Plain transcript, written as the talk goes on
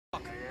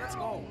Let's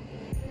go.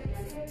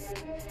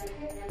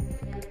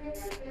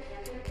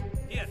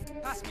 Here,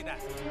 pass me that.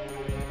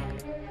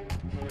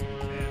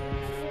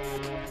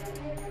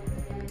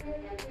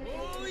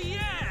 Oh,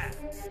 yeah!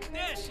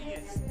 There she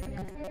is.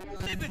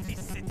 Liberty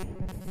City.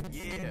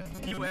 Yeah.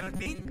 You ever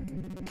been?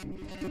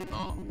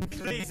 Oh,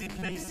 crazy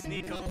place,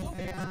 Nico.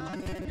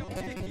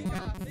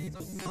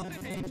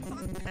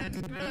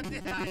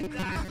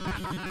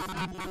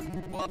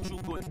 What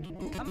you going to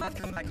do? I might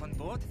come back on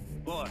board,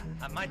 or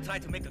I might try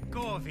to make a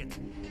go of it.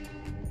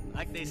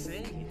 Like they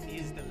say, it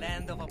is the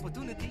land of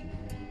opportunity.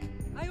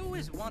 I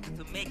always wanted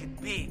to make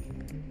it big.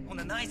 Own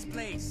a nice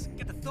place,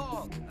 get a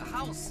dog, a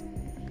house.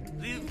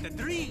 Live the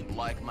dream.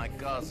 Like my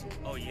cousin.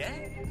 Oh, yeah?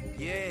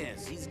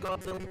 Yes, he's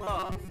got a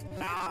lot.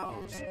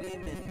 House,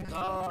 women,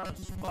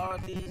 cars,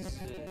 parties.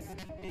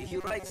 He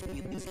writes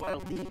me these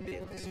wild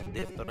emails. And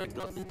after I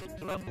got into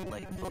trouble,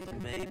 I thought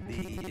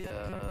maybe,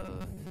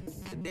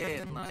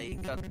 then I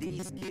got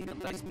this gig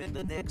and I spent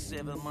the next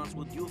 7 months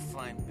with you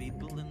fine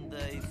people and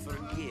I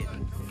forget.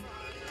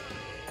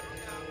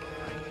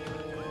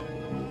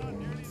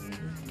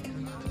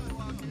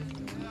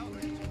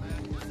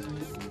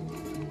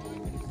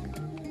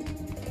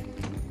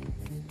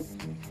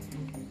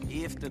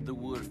 After the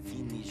war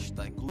finished,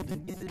 I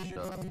couldn't get a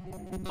job.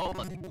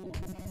 Nobody could.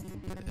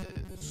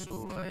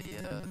 So I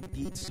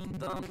did some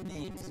dumb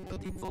things,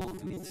 got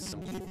involved with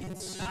some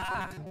idiots.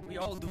 Ah, we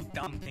all do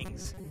dumb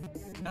things.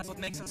 That's what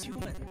makes us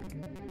human.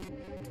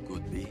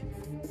 Could be.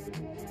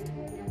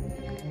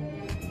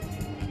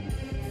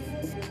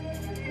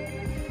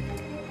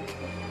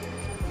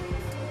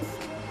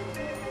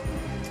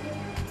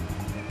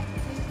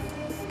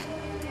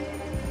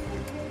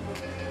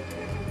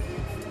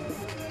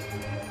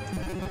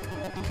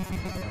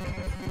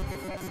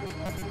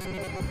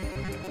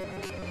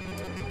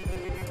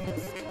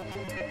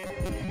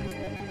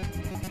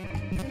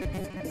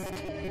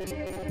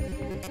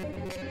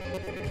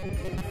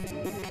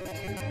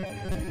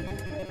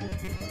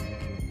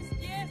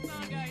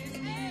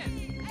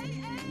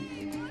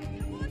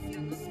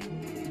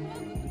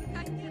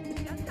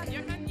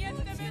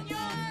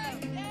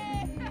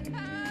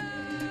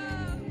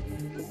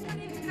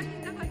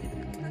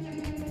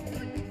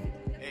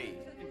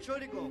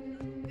 Entschuldigung.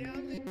 Der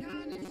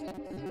amerikanische.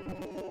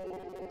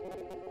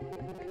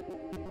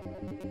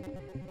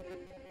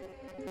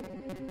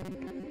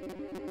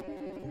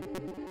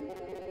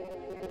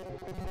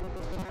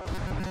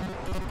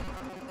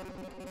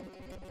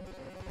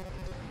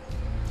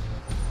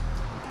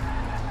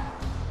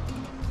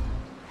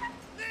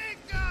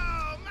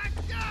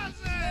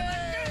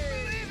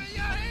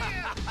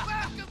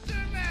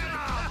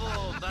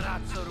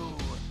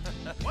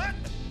 What?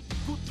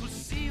 Good to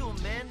see you,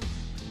 man.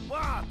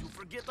 What? You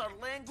forget our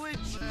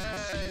language?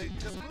 Hey,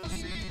 come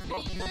see.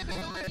 I've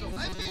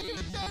been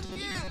here 10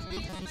 years. We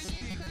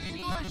speak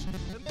English.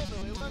 Remember,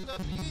 we want to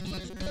be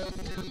English.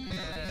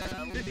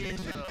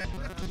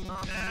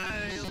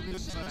 You'll be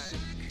fine.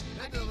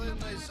 Better than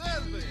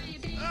myself.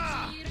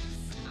 Ah!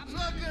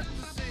 So good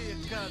to see you,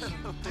 cousin.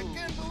 I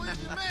can't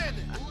believe you made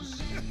it.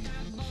 Shit.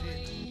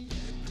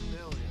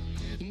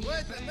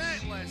 Quite the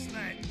night last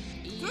night.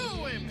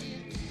 2 women.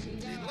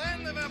 The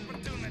land of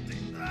opportunity.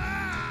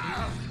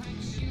 Ah!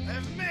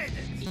 I've made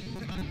it.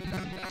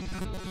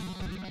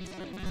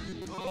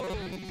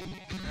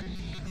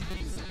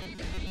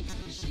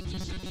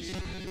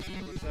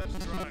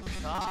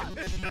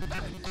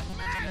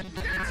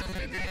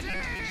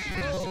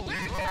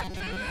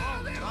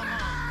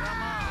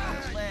 Come on,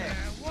 relax.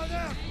 What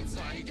up?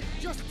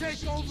 Just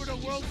take over the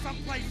world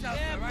someplace else,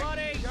 Yeah, right?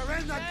 buddy. You're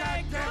in the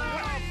goddamn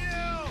way.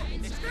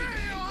 Screw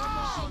you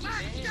all!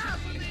 My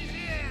cousin is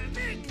here!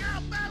 Nico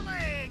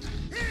Belling!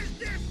 He's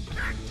this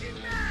fucking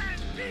man,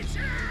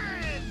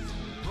 bitches!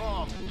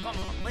 Wrong. Come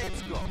on,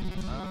 let's go.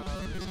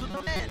 To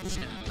the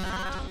mansion,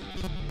 huh?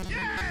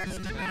 Yes,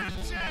 the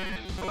mansion!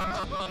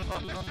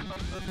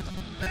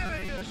 Maybe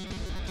you should.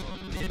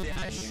 Maybe I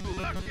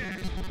should.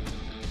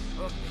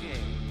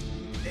 Okay.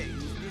 Hey,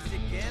 is this a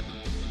cab?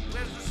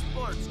 Where's the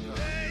sports car?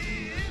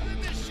 Hey, in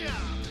the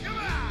shop. Come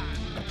on!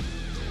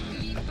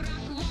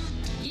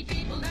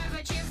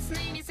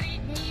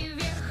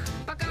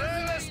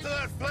 Let's to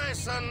that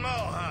place on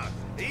Mohawk.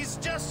 He's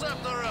just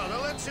up the road.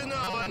 I'll let you know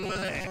when we're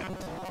there.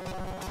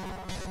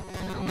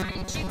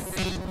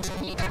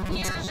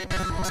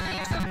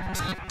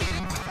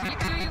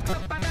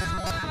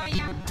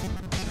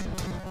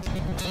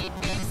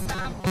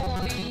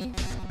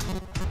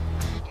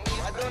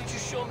 Why don't you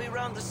show me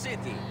around the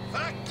city?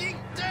 Fucking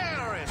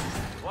terrorists!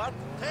 What?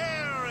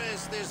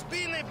 Terrorists! There's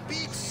been a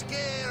beach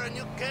scare and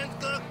you can't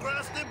go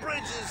across the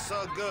bridges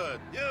so good.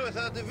 You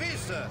without a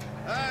visa,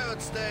 I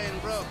would stay in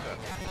Broker.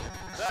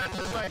 That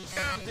is my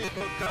county,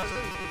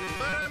 cousin.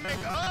 Where I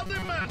make all the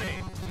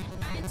money.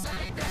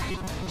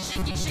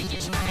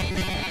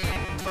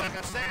 Like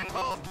a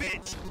sandhole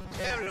bitch.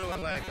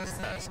 Everyone likes a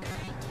task.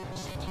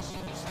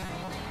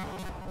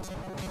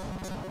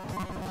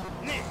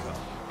 Nico,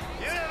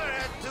 you ever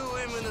had 2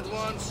 women at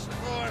once?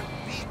 Or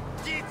big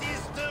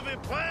titties to be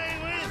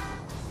playing with?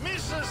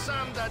 Missa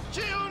sam da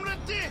 200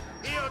 ti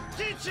i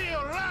otići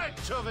o raj,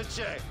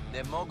 čoveče!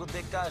 Ne mogu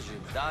te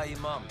kažem, da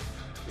imam.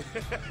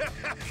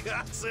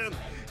 Cousin,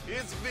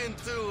 it's been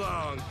too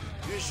long.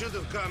 You should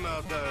have come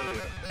out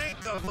earlier.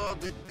 Think of all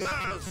the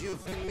girls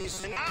you've been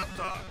missing out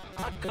on.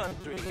 Our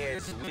country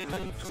has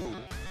women too.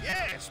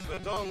 Yes,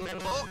 but only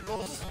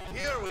locals.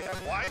 Here we have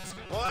whites,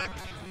 black,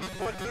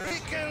 Puerto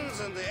Ricans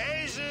and the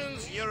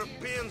Asians,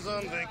 Europeans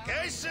on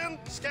vacation,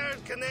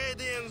 scared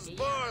Canadians,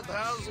 bored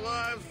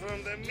housewives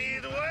from the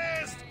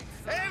Midwest.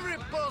 Every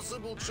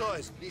possible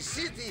choice. The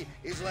city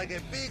is like a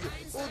big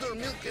udder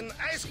milk and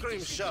ice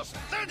cream shop.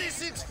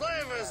 36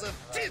 flavors of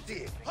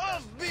titty.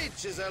 Hove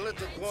Beach is a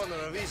little corner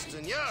of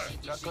Eastern Europe.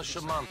 Kako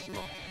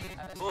šamantno.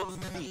 Hove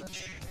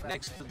Beach,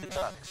 next to the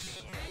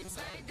docks.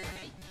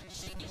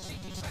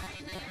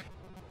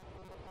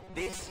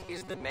 This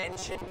is the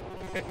mansion.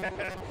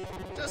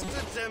 Just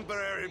a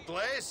temporary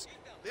place.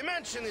 The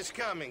mansion is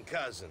coming,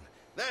 cousin.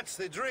 That's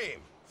the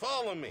dream.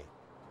 Follow me.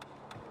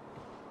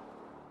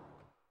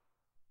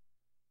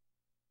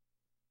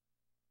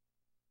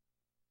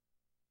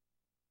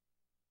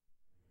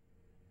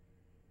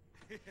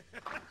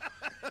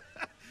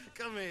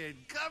 Come in,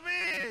 come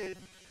in!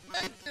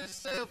 Make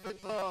yourself at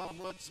home.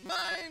 What's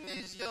mine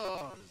is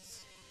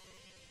yours.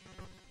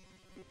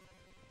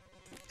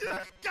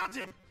 Got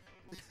him!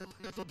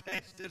 Little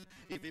bastard.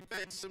 If he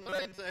paid some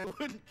rent, I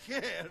wouldn't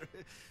care.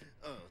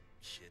 Oh,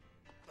 shit.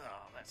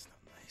 Oh, that's not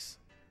nice.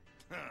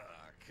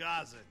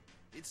 Cousin,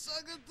 it's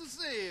so good to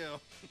see you.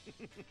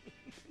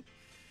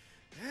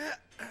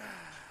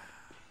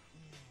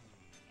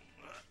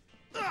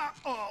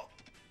 Oh,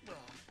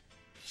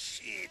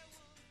 shit.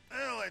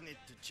 Well, I need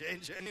to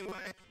change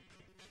anyway.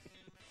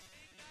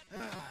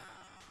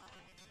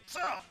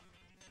 So,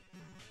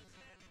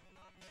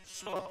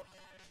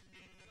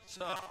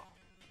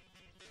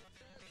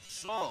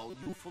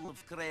 you full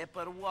of crap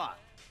or what?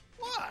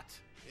 What?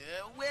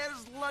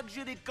 Where's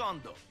luxury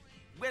condo?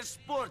 Where's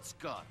sports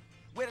car?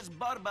 Where's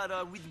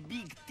Barbara with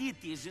big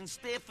titties and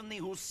Stephanie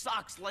who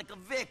sucks like a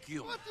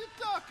vacuum? What are you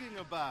talking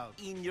about?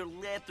 In your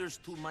letters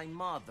to my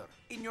mother,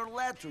 in your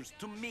letters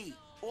to me,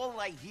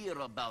 all I hear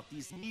about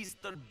is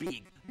Mr.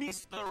 Big,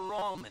 Mr.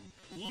 Roman,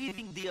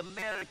 living the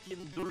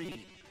American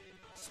dream.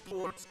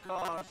 Sports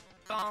cars,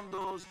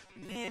 condos,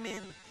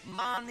 women,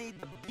 money,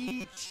 the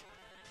beach,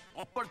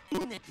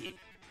 opportunity.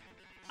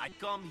 I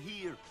come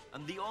here,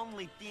 and the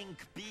only thing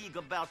big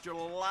about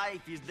your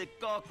life is the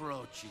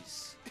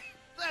cockroaches.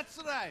 That's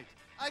right.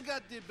 I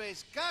got the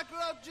best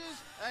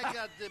cockroaches, I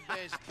got the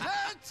best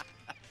dirt.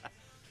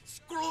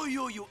 Screw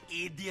you, you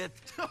idiot.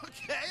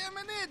 Okay, I'm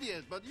an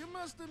idiot, but you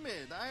must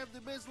admit, I have the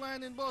best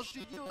line in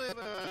bullshit you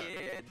ever heard.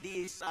 Yeah,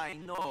 this I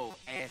know,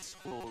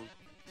 asshole.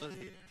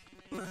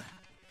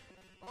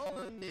 All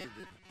I needed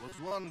was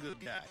one good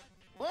guy.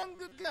 One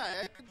good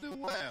guy I could do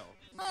well.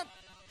 Not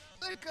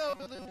take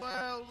over the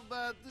world,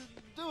 but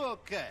do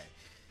okay.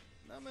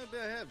 Now maybe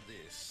I have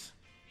this.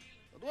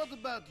 But what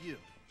about you?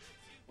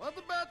 What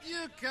about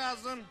you,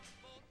 cousin?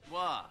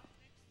 What?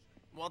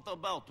 What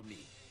about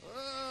me?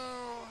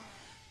 Oh,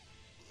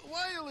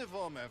 why you leave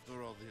home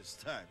after all this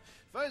time?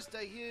 First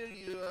I hear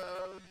you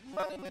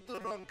running with the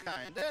wrong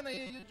kind. Then I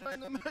hear you join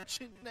the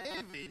merchant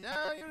navy.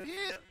 Now you're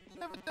here. You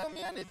never tell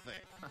me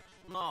anything.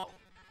 No.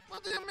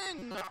 What do you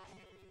mean, no?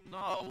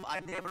 No, I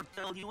never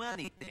tell you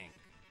anything.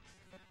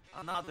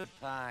 Another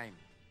time.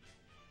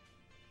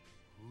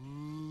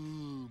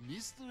 Ooh,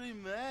 mystery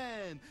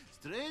man.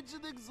 Strange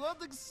and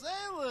exotic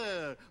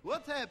sailor.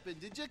 What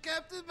happened? Did your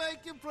captain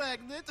make you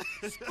pregnant?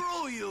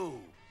 Screw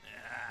you!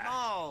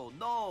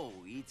 No,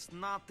 it's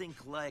nothing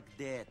like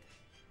that.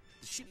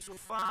 The ships were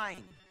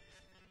fine.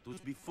 It was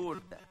before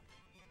that.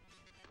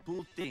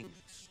 Two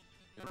things.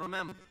 You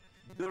remember,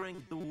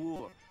 during the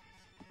war,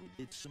 we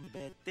did some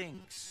bad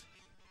things.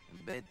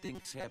 And bad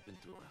things happened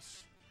to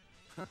us.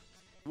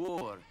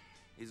 War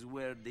is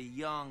where the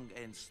young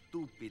and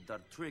stupid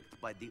are tricked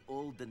by the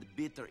old and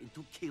bitter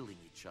into killing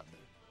each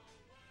other.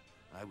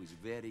 I was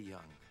very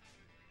young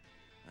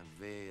and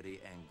very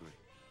angry.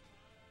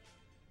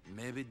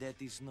 Maybe that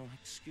is no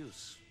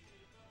excuse.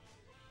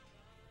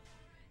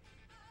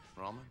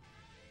 Roman?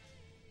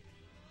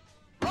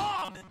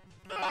 Roman!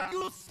 Are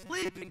you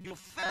sleeping, you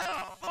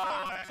fat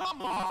fuck?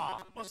 Come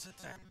on! What's the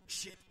time?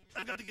 Shit.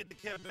 I gotta get the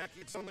cab back.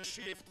 It's on the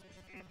shift.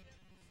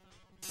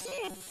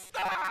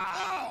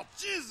 Oh,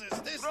 Jesus!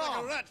 Tastes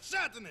like a rat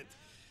shot in it.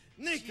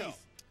 Nico, Jeez.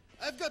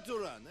 I've got to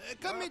run.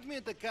 Come meet me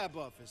at the cab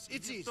office.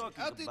 It's you easy.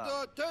 talking Out the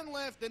about? door, turn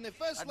left, and the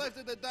first left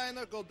at the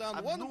diner, go down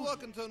I one know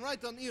block you. and turn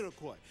right on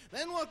Iroquois.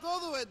 Then walk all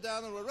the way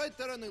down, and we're right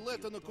there on the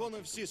left on the corner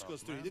of Cisco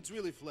Street. It's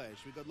really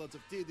flash. We got lots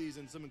of titties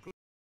and some incredible